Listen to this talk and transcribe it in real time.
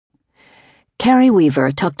Carrie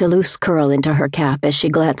Weaver tucked a loose curl into her cap as she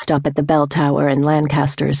glanced up at the bell tower in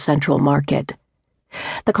Lancaster's Central Market.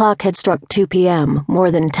 The clock had struck 2 p.m.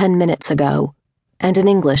 more than 10 minutes ago, and an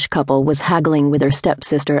English couple was haggling with her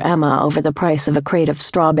stepsister Emma over the price of a crate of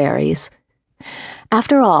strawberries.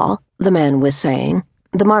 After all, the man was saying,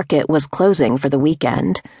 the market was closing for the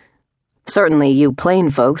weekend. Certainly you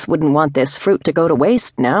plain folks wouldn't want this fruit to go to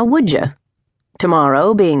waste now, would you?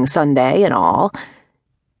 Tomorrow being Sunday and all.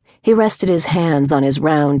 He rested his hands on his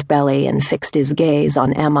round belly and fixed his gaze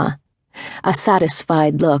on Emma, a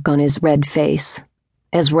satisfied look on his red face,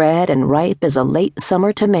 as red and ripe as a late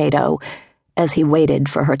summer tomato, as he waited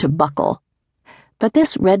for her to buckle. But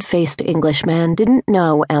this red-faced Englishman didn't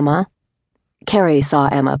know Emma. Carrie saw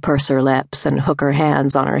Emma purse her lips and hook her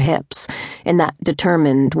hands on her hips in that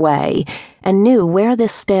determined way, and knew where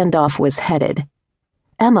this standoff was headed.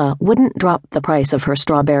 Emma wouldn't drop the price of her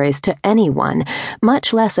strawberries to anyone,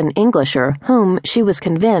 much less an Englisher whom, she was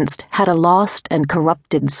convinced, had a lost and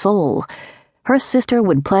corrupted soul. Her sister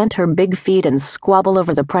would plant her big feet and squabble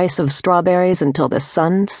over the price of strawberries until the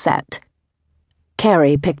sun set.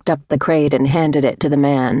 Carrie picked up the crate and handed it to the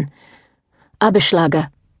man. "Abbeschlage.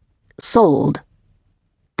 Sold."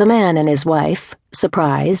 The man and his wife,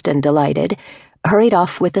 surprised and delighted, hurried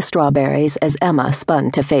off with the strawberries as Emma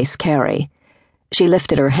spun to face Carrie. She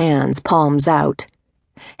lifted her hands, palms out.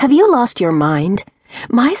 "Have you lost your mind?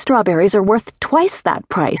 My strawberries are worth twice that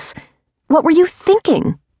price. What were you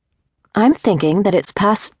thinking?" "I'm thinking that it's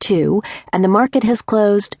past 2, and the market has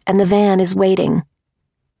closed, and the van is waiting."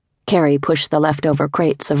 Carrie pushed the leftover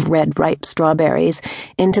crates of red, ripe strawberries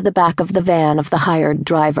into the back of the van of the hired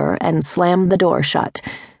driver and slammed the door shut,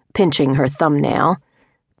 pinching her thumbnail.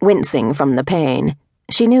 Wincing from the pain,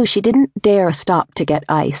 she knew she didn't dare stop to get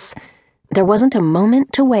ice. There wasn't a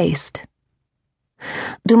moment to waste.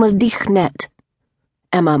 "Du mal dich net,"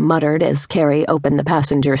 Emma muttered as Carrie opened the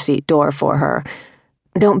passenger seat door for her.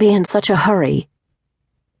 "Don't be in such a hurry.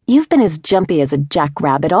 You've been as jumpy as a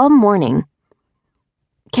jackrabbit all morning."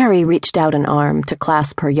 Carrie reached out an arm to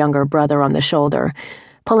clasp her younger brother on the shoulder,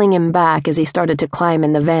 pulling him back as he started to climb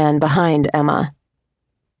in the van behind Emma.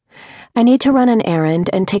 "I need to run an errand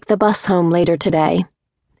and take the bus home later today.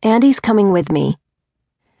 Andy's coming with me."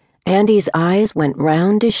 Andy's eyes went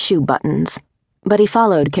round as shoe buttons, but he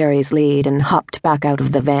followed Carrie's lead and hopped back out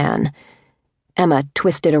of the van. Emma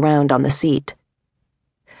twisted around on the seat.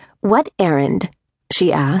 "What errand?"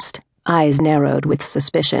 she asked, eyes narrowed with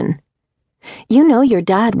suspicion. "You know your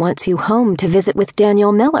dad wants you home to visit with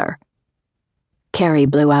Daniel Miller." Carrie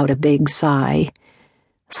blew out a big sigh.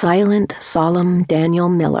 Silent, solemn Daniel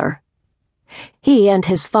Miller. He and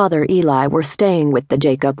his father Eli were staying with the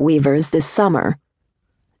Jacob Weavers this summer.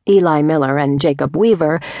 Eli Miller and Jacob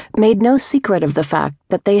Weaver made no secret of the fact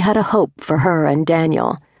that they had a hope for her and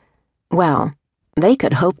Daniel. Well, they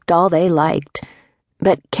could hope all they liked,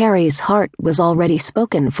 but Carrie's heart was already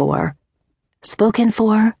spoken for. Spoken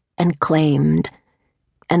for and claimed,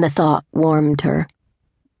 and the thought warmed her.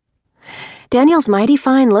 "Daniel's mighty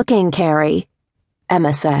fine looking, Carrie,"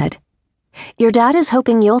 Emma said. "Your dad is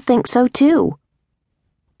hoping you'll think so too."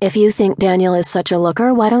 "If you think Daniel is such a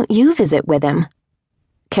looker, why don't you visit with him?"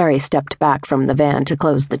 Carrie stepped back from the van to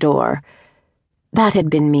close the door. That had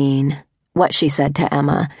been mean, what she said to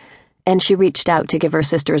Emma, and she reached out to give her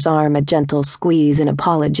sister's arm a gentle squeeze in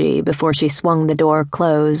apology before she swung the door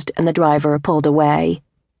closed and the driver pulled away.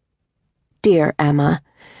 Dear Emma,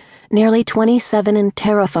 nearly 27 and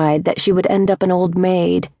terrified that she would end up an old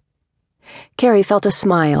maid. Carrie felt a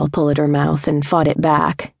smile pull at her mouth and fought it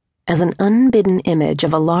back, as an unbidden image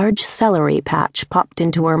of a large celery patch popped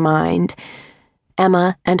into her mind.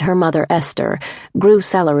 Emma and her mother Esther grew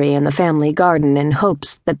celery in the family garden in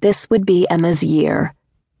hopes that this would be Emma's year.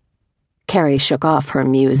 Carrie shook off her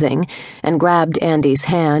musing and grabbed Andy's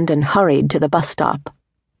hand and hurried to the bus stop.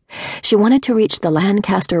 She wanted to reach the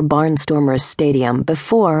Lancaster Barnstormers Stadium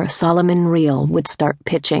before Solomon Reel would start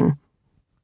pitching.